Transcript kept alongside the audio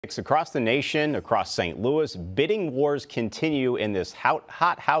Across the nation, across St. Louis, bidding wars continue in this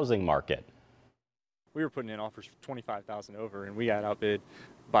hot housing market. We were putting in offers for 25,000 over, and we got outbid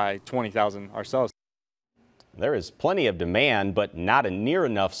by 20,000 ourselves. There is plenty of demand, but not a near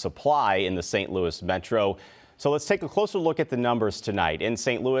enough supply in the St. Louis metro. So let's take a closer look at the numbers tonight in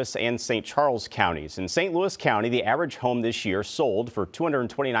St. Louis and St. Charles counties. In St. Louis County, the average home this year sold for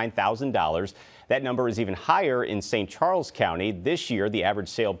 $229,000. That number is even higher in St. Charles County. This year, the average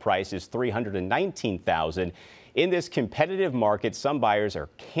sale price is $319,000. In this competitive market, some buyers are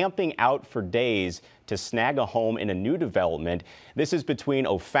camping out for days to snag a home in a new development. This is between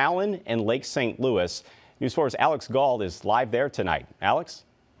O'Fallon and Lake St. Louis. News 4's Alex Gall is live there tonight. Alex?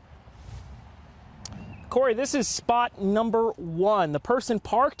 Corey, this is spot number 1. The person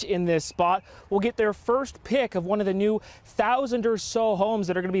parked in this spot will get their first pick of one of the new 1,000 or so homes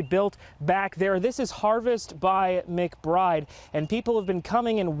that are going to be built back there. This is Harvest by McBride, and people have been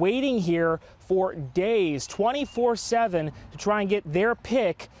coming and waiting here for days, 24/7, to try and get their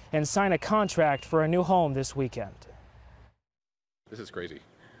pick and sign a contract for a new home this weekend. This is crazy.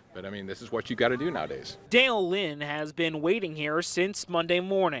 But I mean, this is what you got to do nowadays. Dale Lynn has been waiting here since Monday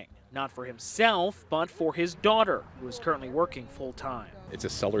morning. Not for himself, but for his daughter, who is currently working full-time. It's a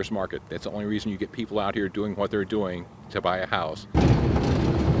seller's market. That's the only reason you get people out here doing what they're doing to buy a house.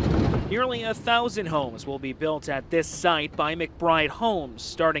 Nearly 1,000 homes will be built at this site by McBride Homes,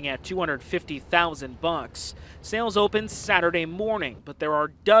 starting at $250,000. Sales open Saturday morning, but there are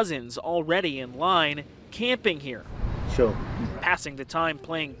dozens already in line camping here. Sure. Passing the time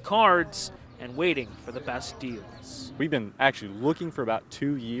playing cards and waiting for the best deals. We've been actually looking for about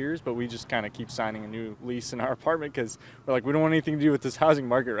 2 years, but we just kind of keep signing a new lease in our apartment because we're like, we don't want anything to do with this housing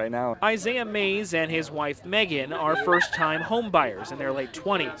market right now. Isaiah Mays and his wife Megan are first-time home buyers in their late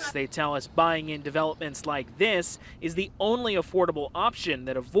 20s. They tell us buying in developments like this is the only affordable option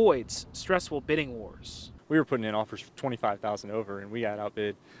that avoids stressful bidding wars. We were putting in offers for 25,000 over, and we got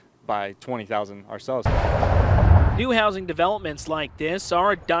outbid by 20,000 ourselves. New housing developments like this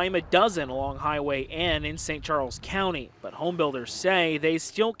are a dime a dozen along Highway N in St. Charles County, but homebuilders say they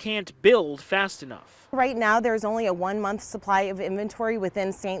still can't build fast enough. Right now, there's only a 1-month supply of inventory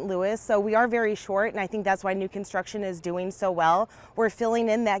within St. Louis, so we are very short, and I think that's why new construction is doing so well. We're filling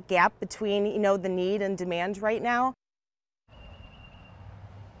in that gap between, the need and demand right now.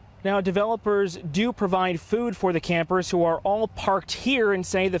 Now, developers do provide food for the campers who are all parked here and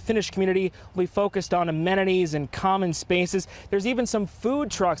say the finished community will be focused on amenities and common spaces. There's even some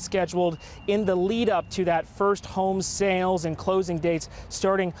food trucks scheduled in the lead up to that first home sales and closing dates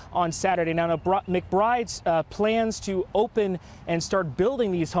starting on Saturday. Now, McBride's plans to open and start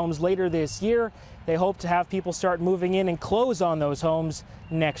building these homes later this year. They hope to have people start moving in and close on those homes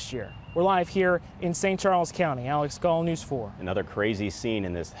next year. We're live here in St. Charles County. Alex Gall, News 4. Another crazy scene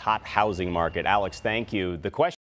in this hot housing market. Alex, thank you. The question